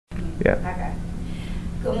Yeah. Okay.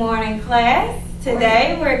 Good morning, class.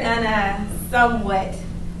 Today we're gonna somewhat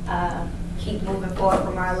keep moving forward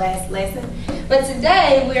from our last lesson. But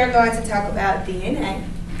today we are going to talk about DNA.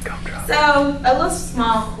 So a little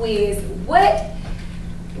small quiz. What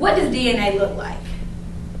does DNA look like?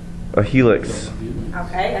 A helix.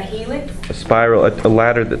 Okay, a helix. A spiral. A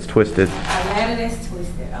ladder that's twisted. A ladder that's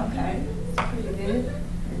twisted. Okay, that's pretty good.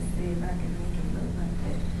 Let's see if I can make it look like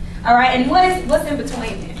that. All right, and what's in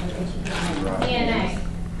between there? DNA.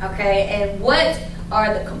 Okay, and what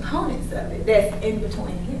are the components of it that's in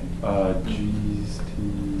between here? G's,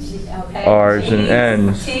 T's. Okay. R's G's, and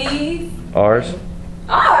N's. T's. R's.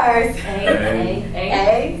 R's.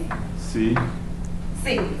 A. C.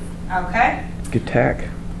 C's. Okay. Good tack.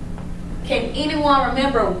 Can anyone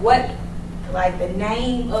remember what, like, the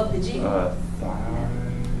name of the G? I'm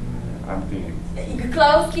thinking. You can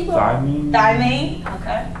close. Keep on. Thymine. Thymine.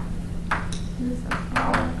 Okay.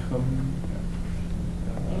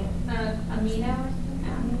 Amino or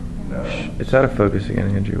something? No. It's out of focus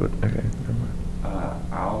again, Andrew. Okay. Never mind.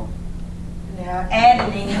 Al. No,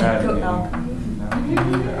 adenine.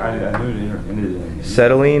 I knew it ended in.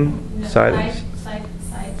 Acetylene. Cyanide.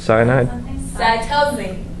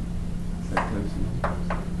 Cytosine.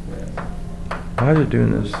 Why is it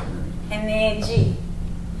doing this? And then G.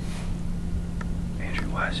 Andrew,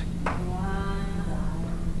 why is it?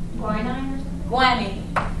 Guanine or something? Guanine.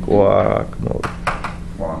 Guacamole.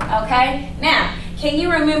 Okay. Now, can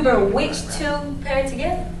you remember which two paired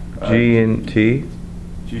together? G and T.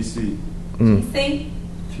 GC. C.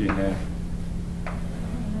 TNA.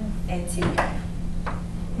 And T.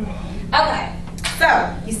 Okay. So,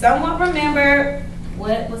 you somewhat remember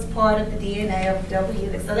what was part of the DNA of double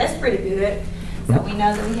helix. So that's pretty good. So we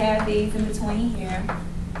know that we have these in between here.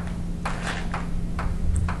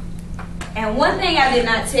 And one thing I did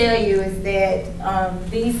not tell you is that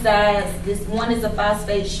these sides, this one is a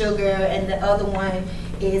phosphate sugar and the other one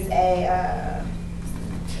is a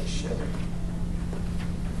sugar.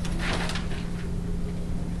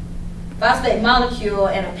 Phosphate molecule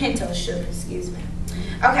and a pentose sugar, excuse me.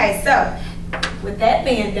 Okay, so with that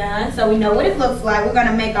being done, so we know what it looks like, we're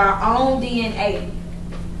gonna make our own DNA.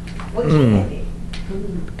 What can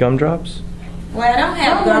Gumdrops? Well, I don't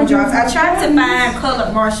have gumdrops. I tried to find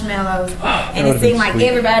colored marshmallows, and it seemed like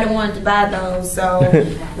everybody wanted to buy those. So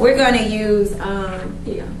we're gonna use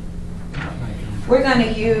we're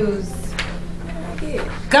gonna use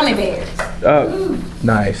gummy bears. Oh,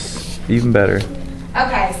 nice. Even better.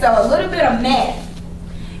 Okay, so a little bit of math.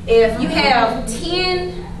 If you have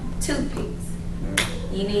 10 toothpicks,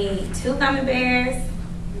 you need 2 gummy bears,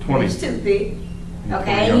 20. each toothpick.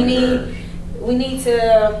 Okay, we need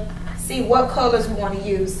to see what colors we want to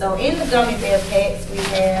use. So in the gummy bear packs, we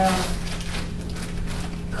have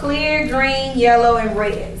clear, green, yellow, and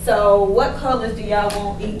red. So what colors do y'all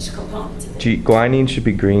want each component to be? G. Guanine should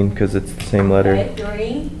be green because it's the same letter. Okay,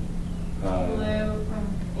 green. Blue.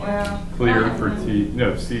 Well, Clear for T.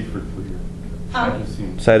 No, C for clear.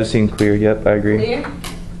 Cytosine. Cytosine clear. Yep, I agree. clear.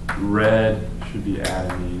 Red should be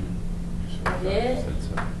adenine. Red.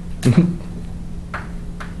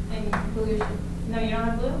 And blue should. No, you don't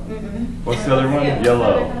have blue? What's the other one?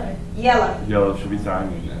 Yellow. Yellow. Yellow should be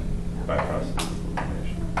thymine then, by process of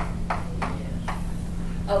elimination.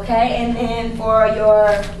 Okay, and then for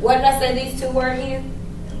your, what did I say these two were again?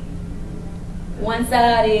 One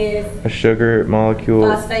side is, A sugar molecule,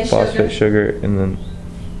 Phosphate sugar, and then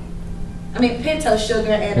pentose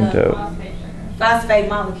sugar and Pinto. a phosphate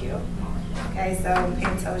molecule. Okay, so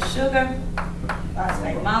pentose sugar,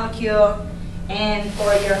 phosphate molecule. And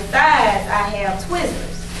for your sides, I have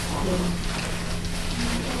Twizzlers.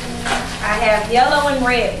 I have yellow and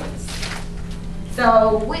red ones.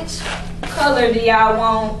 So which color do y'all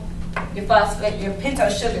want your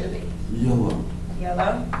pentose sugar to be? Yellow.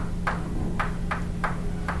 Yellow.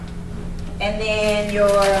 And then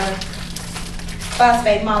your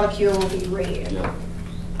phosphate molecule will be red. Yellow.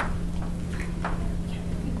 Let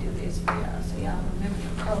me do this for y'all so y'all remember the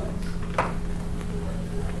colors.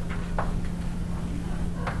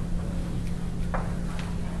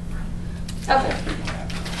 Okay.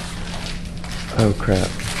 oh crap.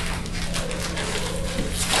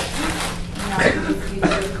 Now you do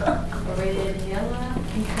red and yellow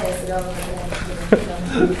and pass it over to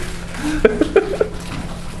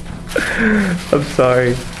I'm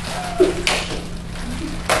sorry.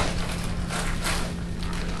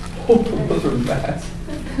 Oh, those are massive.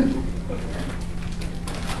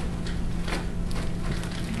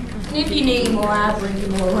 If you need more, I'll bring you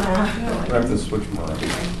more around. I have to switch mine. I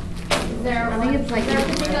think it's like, is there a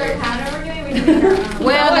particular pattern we're doing? We can make our own.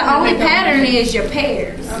 Well, the only pattern is your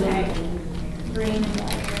pairs. Okay. Green and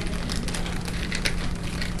white.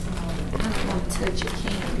 touch your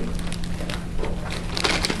candy.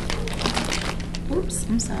 Oops,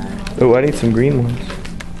 I'm sorry. Oh, I need some green ones.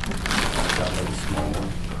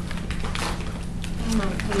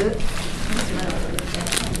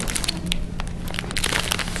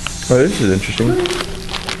 Oh, this is interesting.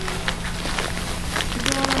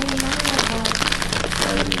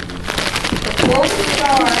 Before we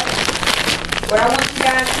start, what I want you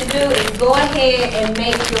guys to do is go ahead and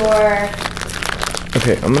make your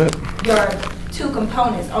Okay, I'm gonna. two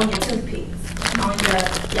components on your toothpicks. On your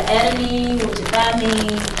adenine with your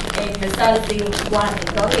thymine and your cytosine with your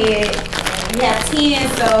guanine. Go ahead. You have 10,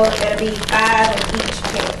 so it'll be 5 of each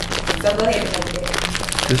pair. So go ahead and make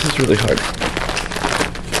that. This is really hard.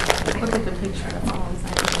 Look at the picture of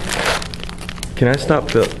all. Can I stop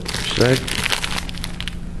should I?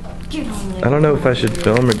 I don't know if I should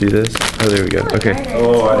film or do this. Oh, there we go. Okay.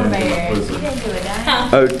 Oh, I didn't do it.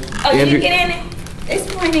 Oh, Oh, you Andrew, get in it?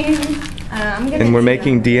 It's morning. and we're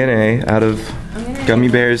making DNA out of gummy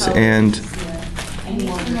bears and.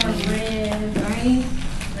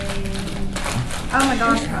 Oh my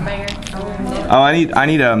gosh, my bear. Oh, I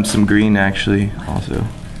need some green actually also.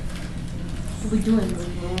 We doing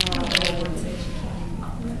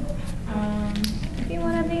If you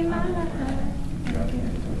want to be mine.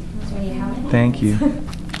 Thank you.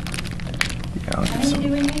 Yeah, I'll get some.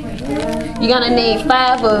 You're gonna need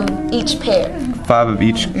 5 of each pair. 5 of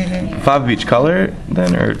each. 5 of each color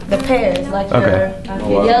then, or. The pairs, like Okay.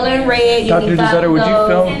 your yellow and red. You Dr. need 5 Desetter, of would you those,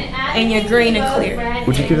 film? and your green and clear.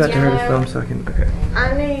 Would you give that to her to film so I can? Okay.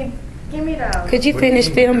 I need, give me those. Could you finish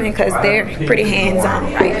filming? Because they're pretty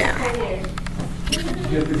hands-on right now.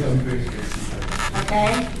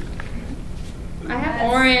 Okay. I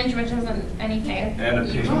have orange, which isn't any pink. And a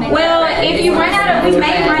pink. Well, if you run out of, we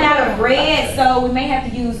may run out of red, so we may have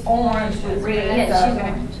to use orange with red.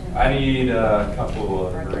 So. I need a couple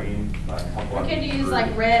of green, like a couple We of could use green.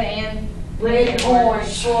 like red and Red and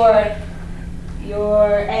orange for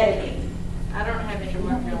your editing. I don't have any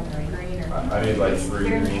more green or. I need like 3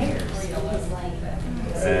 green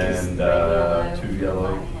and 2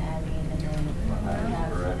 yellow.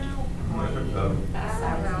 Correct.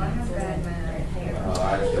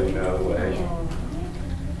 Actually, no way.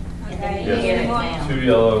 Okay. Yes, 2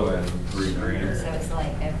 yellow and 3 green. So it's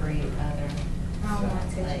like every other.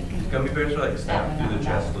 Gummy bears are like stabbed through the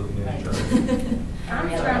chest looking at each other. I'm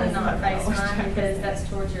trying to not face mine because that's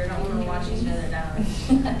torture. I don't want to watch each other die.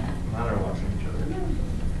 Mine are watching each other.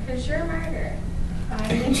 Because you're a murderer. I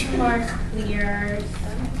need some more clears.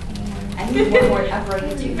 I need one more. I brought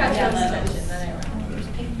you 2. You got your attention, but anyway.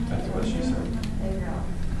 That's what she said.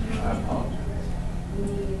 I apologize.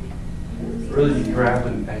 Really, you grabbed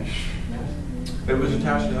an edge. It was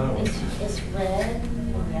attached to the other one. It's red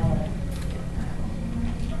and yellow.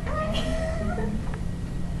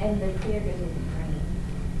 And the clear goes with the green.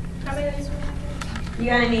 How many of these were?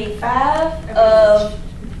 You're gonna need 5 of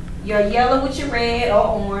your yellow with your red or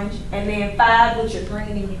orange, and then 5 with your green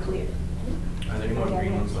and your clear. Are there any more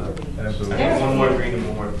green ones left? Absolutely. I need one more green and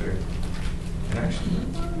one more clear. And actually,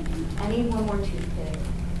 I need one more toothpick.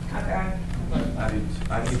 Okay. I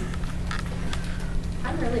need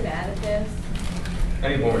I'm really bad at this.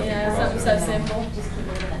 one more. Yeah, toothpick something also. so simple. Just keep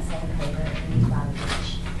it in that same paper and 5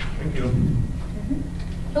 each. Thank you.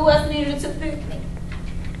 Who else needed a toothpick?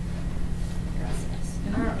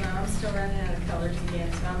 And I don't know, I'm still running out of colors again,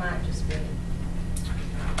 so I might just be.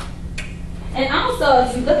 And also,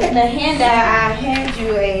 if you look at the handout, I had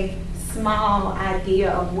you a small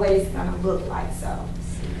idea of what it's gonna look like. So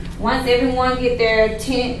once everyone get their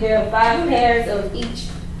 5 pairs of each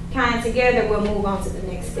kind together, we'll move on to the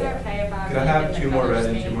next Is it step. okay if I? Could I leave have in the 2 more color red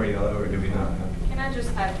and 2 scheme? more yellow, or do we not have? Can I just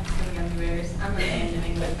have some gummy bears? I'm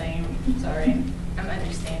abandoning the theme. Sorry. I'm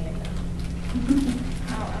understanding them.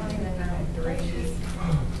 I don't even know. 3.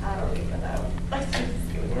 I don't even know.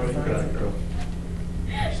 Well, you got it, girl.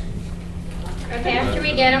 Okay, after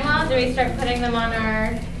we get them all, do we start putting them on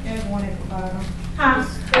our, There's one at the bottom. Huh?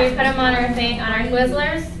 do we put them on our thing, on our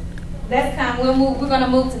Twizzlers? That's kind. We're gonna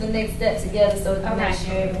move to the next step together, so to Okay. make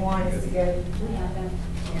sure everyone is together.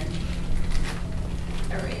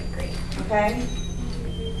 Alright, great. Okay.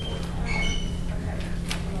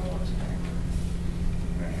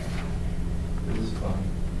 This is fun.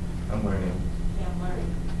 I'm learning. Yeah, I'm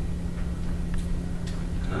learning.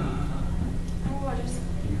 Oh, I just.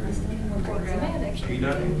 Are you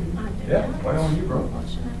done? Yeah, why don't you, bro? 1,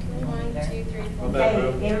 2, 3, 4. Not bad, bro.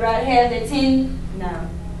 Okay. Everybody have their 10? No.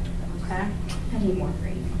 Okay. I need more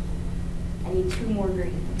green. I need 2 more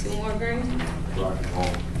green. 2 more green. Rock and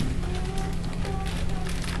roll.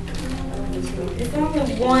 There's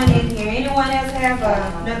only 1 in here. Anyone else have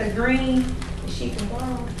another green that she can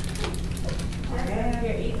borrow?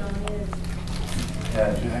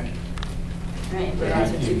 Yeah. Right, but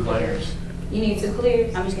also two clears. You need 2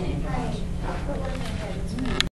 clears? I'm just gonna enter.